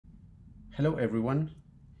Hello everyone.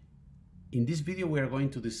 In this video we are going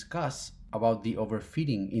to discuss about the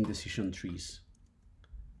overfitting in decision trees.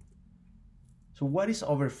 So what is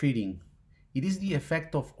overfitting? It is the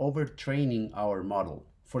effect of overtraining our model.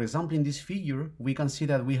 For example, in this figure we can see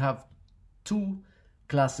that we have two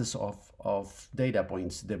classes of data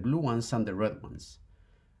points, the blue ones and the red ones.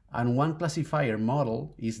 And one classifier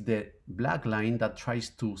model is the black line that tries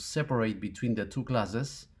to separate between the two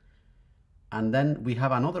classes. And then we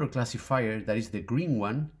have another classifier that is the green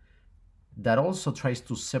one that also tries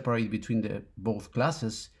to separate between the both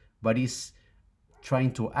classes, but is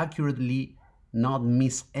trying to accurately not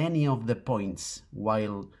miss any of the points,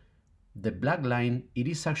 while the black line, it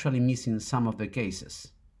is actually missing some of the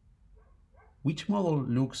cases. Which model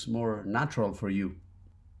looks more natural for you?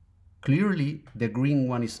 Clearly, the green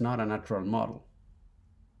one is not a natural model.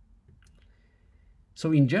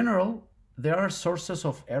 So in general, there are sources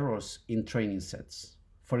of errors in training sets.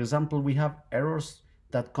 For example, we have errors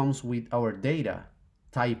that comes with our data,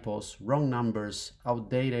 typos, wrong numbers,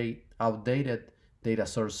 outdated data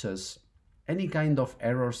sources, any kind of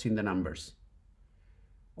errors in the numbers.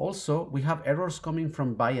 Also, we have errors coming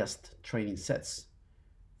from biased training sets.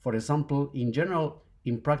 For example, in general,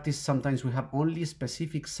 in practice, sometimes we have only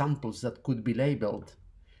specific samples that could be labeled,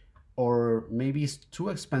 or maybe it's too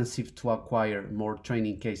expensive to acquire more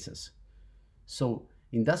training cases. So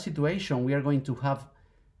in that situation, we are going to have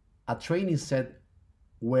a training set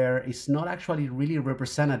where it's not actually really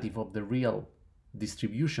representative of the real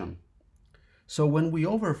distribution. So when we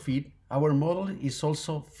overfeed, our model is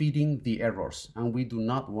also feeding the errors, and we do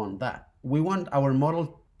not want that. We want our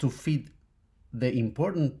model to feed the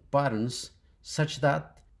important patterns such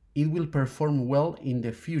that it will perform well in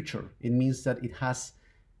the future. It means that it has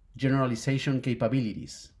generalization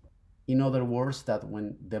capabilities. In other words, that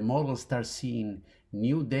when the model starts seeing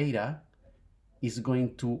new data, it's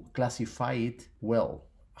going to classify it well.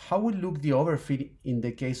 How would look the overfit in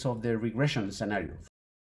the case of the regression scenario?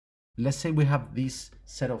 Let's say we have this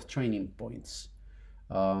set of training points.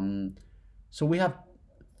 So we have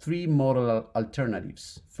three model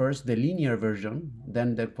alternatives. First, the linear version,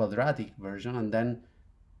 then the quadratic version, and then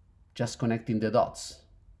just connecting the dots.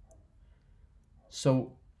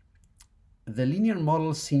 So the linear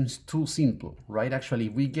model seems too simple, right? Actually,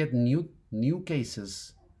 if we get new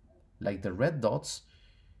cases like the red dots,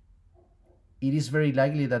 it is very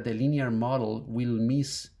likely that the linear model will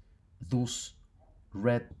miss those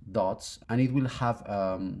red dots and it will have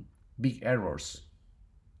big errors.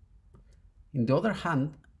 On the other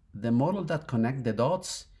hand, the model that connects the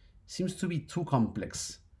dots seems to be too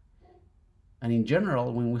complex. And in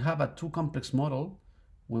general, when we have a too complex model,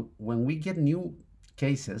 when we get new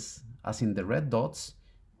cases, as in the red dots,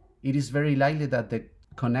 it is very likely that the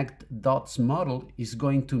connect dots model is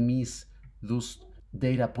going to miss those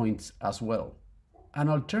data points as well. An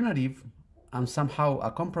alternative, and somehow a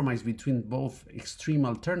compromise between both extreme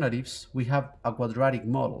alternatives, we have a quadratic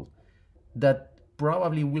model that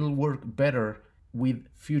probably will work better with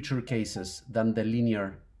future cases than the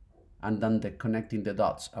linear and than the connecting the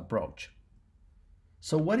dots approach.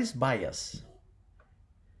 So what is bias?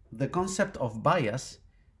 The concept of bias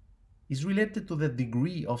is related to the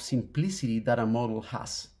degree of simplicity that a model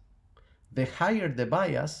has. The higher the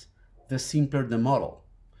bias, the simpler the model.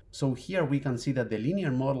 So here we can see that the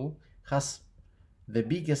linear model has the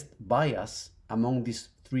biggest bias among these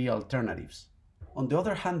three alternatives. On the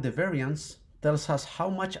other hand, the variance tells us how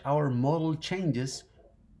much our model changes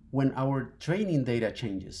when our training data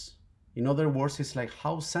changes. In other words, it's like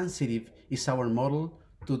how sensitive is our model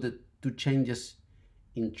to changes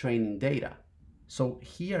in training data. So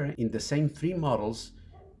here in the same three models,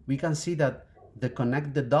 we can see that the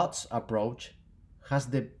connect the dots approach has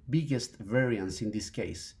the biggest variance in this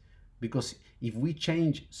case, because if we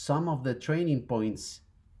change some of the training points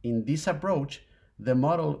in this approach, the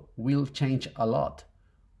model will change a lot.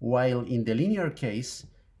 While in the linear case,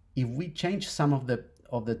 if we change some of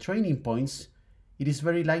the training points, it is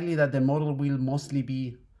very likely that the model will mostly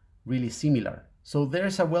be really similar. So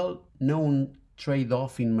there's a well-known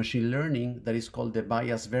trade-off in machine learning that is called the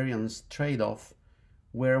bias variance trade-off,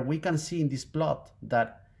 where we can see in this plot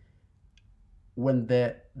that when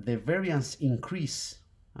the variance increase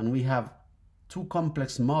and we have two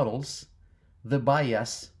complex models, the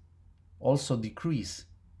bias also decrease.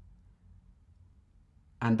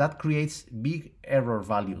 And that creates big error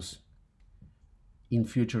values in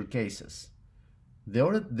future cases.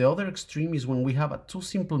 The other extreme is when we have a too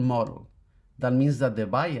simple model. That means that the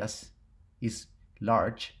bias is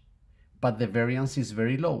large, but the variance is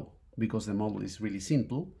very low because the model is really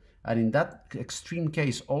simple. And in that extreme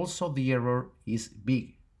case, also the error is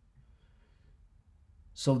big.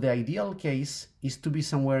 So the ideal case is to be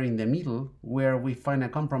somewhere in the middle, where we find a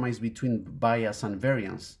compromise between bias and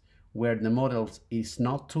variance, where the model is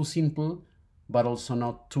not too simple, but also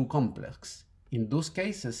not too complex. In those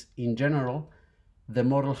cases, in general, the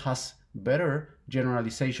model has better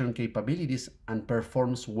generalization capabilities and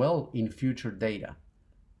performs well in future data.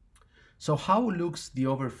 So how looks the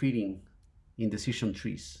overfitting in decision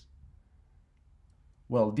trees?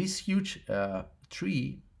 Well, this huge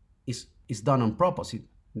tree is done on purpose, in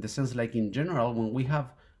the sense like in general, when we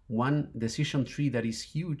have one decision tree that is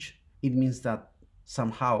huge, it means that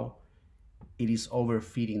somehow it is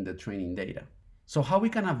overfitting the training data. So how we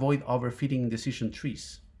can avoid overfitting decision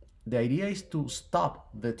trees? The idea is to stop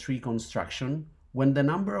the tree construction when the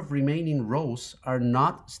number of remaining rows are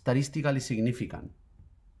not statistically significant.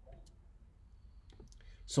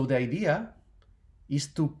 So the idea is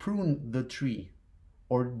to prune the tree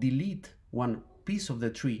or delete one piece of the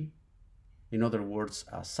tree, in other words,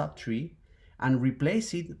 a subtree, and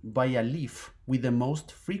replace it by a leaf with the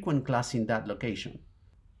most frequent class in that location.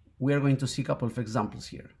 We are going to see a couple of examples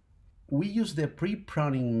here. We use the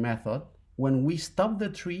pre-pruning method when we stop the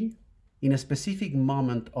tree in a specific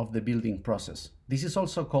moment of the building process. This is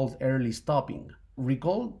also called early stopping.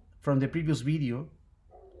 Recall from the previous video,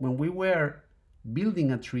 when we were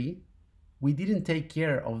building a tree, we didn't take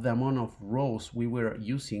care of the amount of rows we were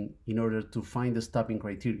using in order to find the stopping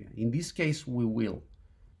criteria. In this case, we will.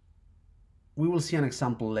 We will see an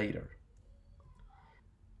example later.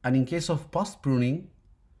 And in case of post-pruning,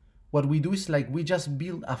 what we do is like we just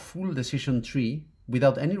build a full decision tree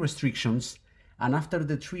without any restrictions, and after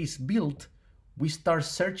the tree is built, we start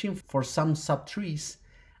searching for some subtrees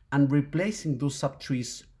and replacing those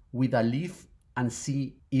subtrees with a leaf and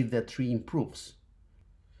see if the tree improves.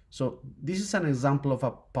 So this is an example of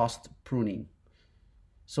a post-pruning.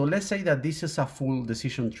 So let's say that this is a full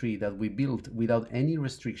decision tree that we built without any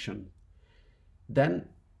restriction. Then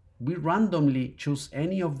we randomly choose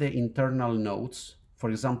any of the internal nodes, for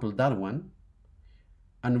example that one,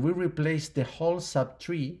 and we replace the whole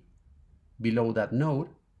subtree below that node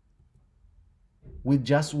with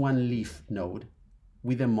just one leaf node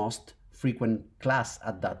with the most frequent class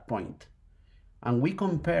at that point. And we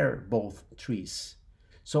compare both trees.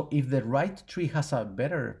 So if the right tree has a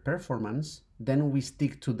better performance, then we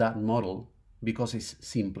stick to that model because it's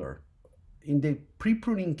simpler. In the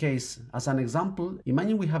pre-pruning case, as an example,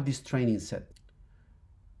 imagine we have this training set.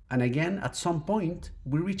 And again, at some point,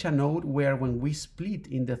 we reach a node where when we split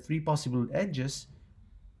in the three possible edges,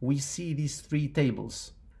 we see these three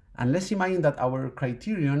tables. And let's imagine that our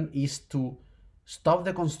criterion is to stop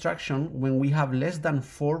the construction when we have less than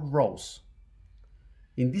 4 rows.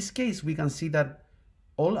 In this case, we can see that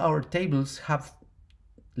all our tables have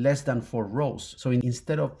less than 4 rows. So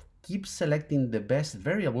instead of keep selecting the best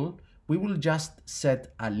variable, we will just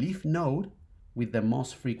set a leaf node with the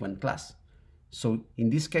most frequent class. So in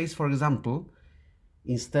this case, for example,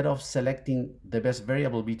 instead of selecting the best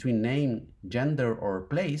variable between name, gender, or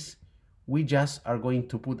place, we just are going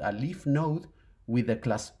to put a leaf node with the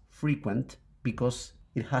class frequent because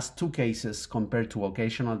it has 2 cases compared to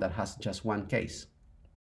occasional that has just 1 case.